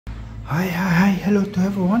Hi, hello to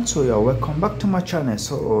everyone. So yeah, welcome back to my channel.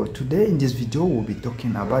 So today in this video we'll be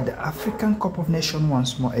talking about the African Cup of Nations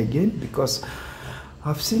once more again, because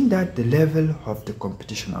I've seen that the level of the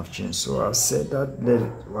competition have changed. So I've said that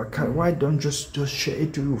why don't just share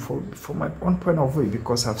it to you for my own point of view,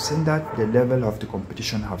 because I've seen that the level of the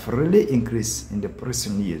competition have really increased in the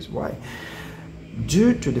recent years. Why?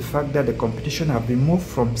 Due to the fact that the competition have been moved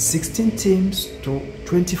from 16 teams to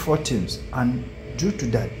 24 teams, and due to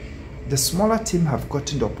that, the smaller team have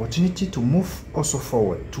gotten the opportunity to move also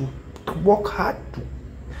forward, to work hard to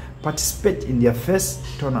participate in their first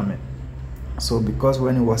tournament. So because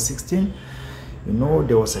when it was 16, you know,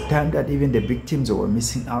 there was a time that even the big teams were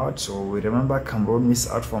missing out. So we remember Cameroon missed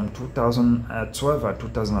out from 2012 and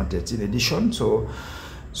 2013 edition. So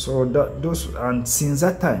since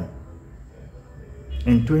that time,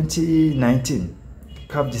 in 2019,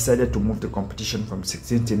 CAF decided to move the competition from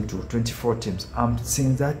 16 teams to 24 teams.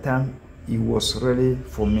 Since that time, it was really,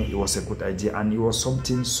 for me, it was a good idea, and it was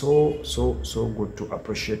something so good to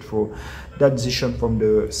appreciate for that decision from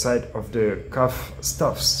the side of the CAF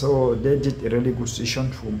staff. So they did a really good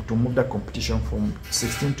decision to move that competition from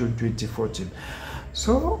 16 to 24 teams.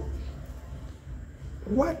 So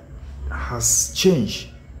what has changed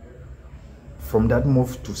from that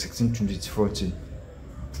move to 16 to 24 teams?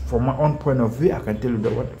 From my own point of view, I can tell you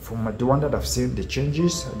that from the one that I've seen, the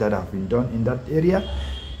changes that have been done in that area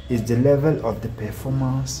is the level of the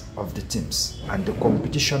performance of the teams and the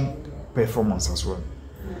competition performance as well.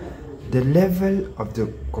 The level of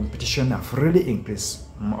the competition have really increased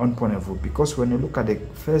from my own point of view, because when you look at the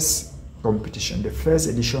first competition, the first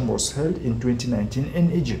edition was held in 2019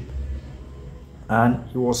 in Egypt, and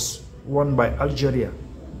it was won by Algeria.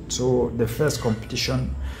 So the first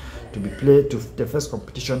competition to be played, the first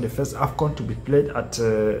AFCON to be played at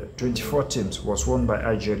 24 teams was won by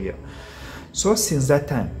Algeria. So since that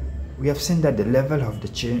time, we have seen that the level of the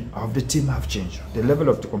team have changed, the level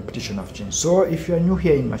of the competition have changed. So if you are new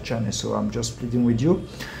here in my channel, so I'm just pleading with you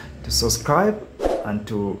to subscribe and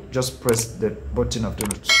to just press the button of the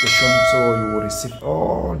notification, so you will receive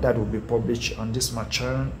all that will be published on this my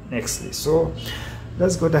channel nextly. So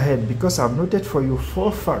let's go ahead, because I've noted for you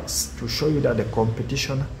 4 facts to show you that the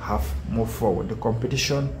competition have moved forward. The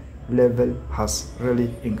competition level has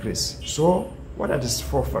really increased. So what are these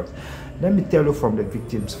 4 facts? Let me tell you from the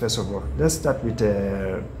victims. First of all, let's start with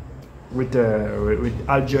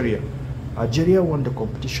Algeria. Algeria won the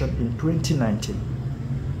competition in 2019.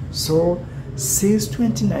 So since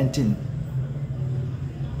 2019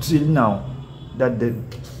 till now,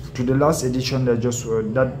 to the last edition that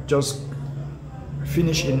just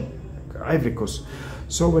finished in Ivory Coast.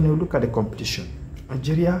 So when you look at the competition,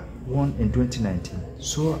 Algeria won in 2019.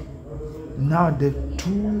 So now the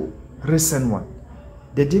 2 recent ones,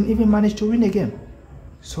 they didn't even manage to win again.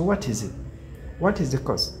 So what is it? What is the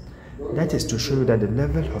cause? That is to show you that the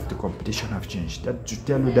level of the competition have changed. That to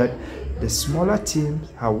tell you that the smaller teams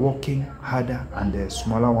are working harder, and the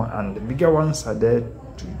smaller one and the bigger ones are there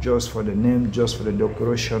to just for the name, just for the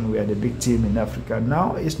decoration. We are the big team in Africa.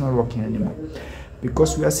 Now it's not working anymore,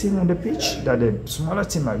 because we are seeing on the pitch that the smaller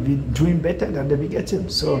team have been doing better than the bigger team.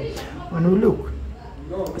 So when we look,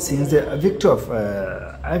 since the victory of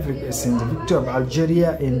Algeria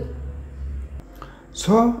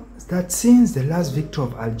since the last victory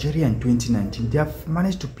of Algeria in 2019, they have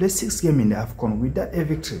managed to play 6 games in the AFCON without a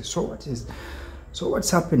victory. So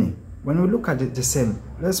what's happening? When we look at it the same,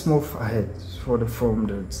 let's move ahead.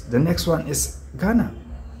 The next one is Ghana.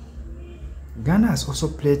 Ghana has also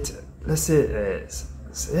played, let's say,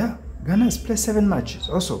 Ghana has played 7 matches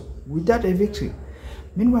also without a victory.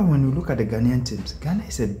 Meanwhile, when we look at the Ghanaian teams, Ghana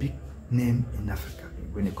is a big name in Africa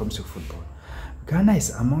when it comes to football. Ghana is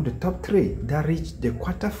among the top 3 that reached the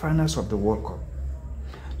quarterfinals of the World Cup.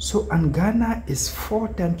 So, and Ghana is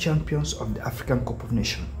 4-time champions of the African Cup of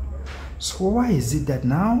Nations. So why is it that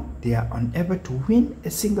now they are unable to win a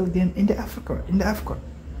single game in the AFCON?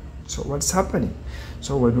 So what's happening?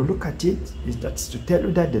 So when you look at it, that's to tell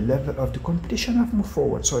you that the level of the competition have moved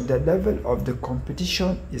forward. So the level of the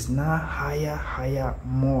competition is now higher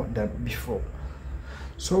more than before.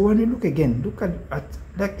 So when you look again, look at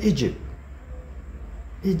like Egypt.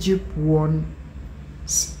 Egypt won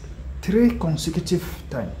 3 consecutive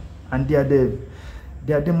times, and they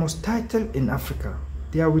are the most title in Africa.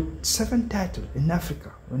 They are with 7 titles in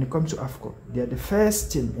Africa when it comes to AFCON. They are the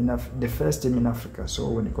first team in Africa. So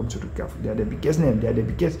when it comes to the CAF, they are the biggest name. They are the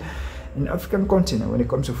biggest in the African continent when it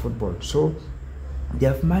comes to football. So they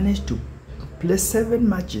have managed to play 7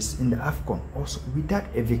 matches in the AFCON also without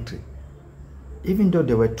a victory. even though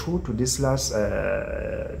they were through to this last,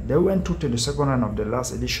 they went through to the second round of the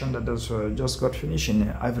last edition that was, just got finished in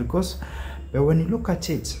Ivory Coast. But when you look at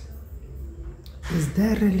it, is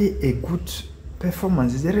there really a good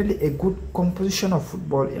performance? Is there really a good composition of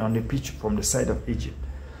football on the pitch from the side of Egypt?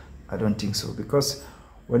 I don't think so, because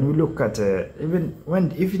when we look at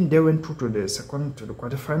even they went through to the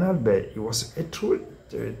quarterfinal, but it was a true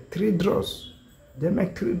 3 draws. They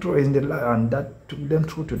make 3 draws in the and that took them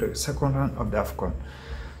through to the second round of the AFCON.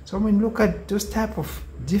 So when you look at those type of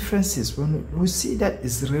differences, when we see that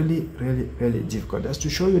it's really difficult. That's to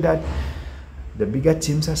show you that the bigger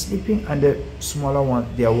teams are sleeping and the smaller ones,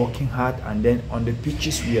 they are working hard, and then on the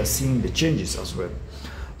pitches we are seeing the changes as well.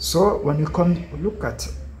 So when you come look at,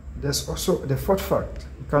 there's also the fourth fact.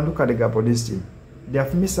 You can look at the Gabonese team. They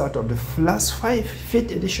have missed out of the last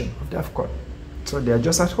 5th edition of the AFCON. So they are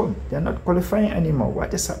just at home. They are not qualifying anymore.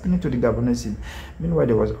 What is happening to the Gabonese team? Meanwhile,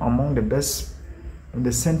 they was among the best in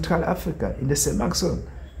the Central Africa, in the CEMAC zone.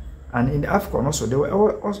 And in the AFCON also, they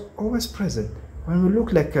were always present. When we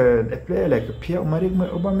look like a player like Pierre-Emerick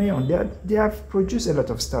Aubameyang, they have produced a lot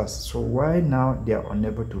of stars. So why now they are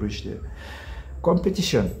unable to reach the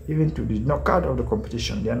competition, even to the knockout of the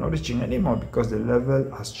competition? They are not reaching anymore because the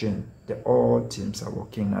level has changed. All teams are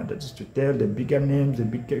working now. That is to tell the bigger names, the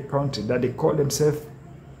bigger countries that they call themselves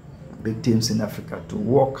big teams in Africa to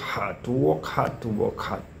work hard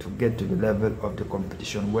to get to the level of the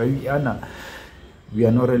competition where we are now. We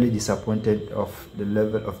are not really disappointed of the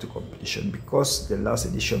level of the competition, because the last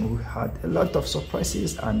edition we had a lot of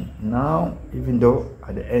surprises, and now, even though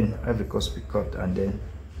at the end Ivory Coast picked up and then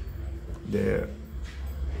it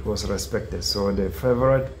was respected, so the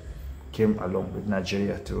favorite came along with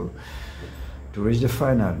Nigeria to reach the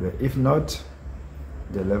final. But if not,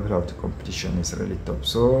 the level of the competition is really top.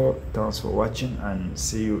 So thanks for watching, and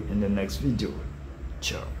see you in the next video.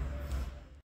 Ciao.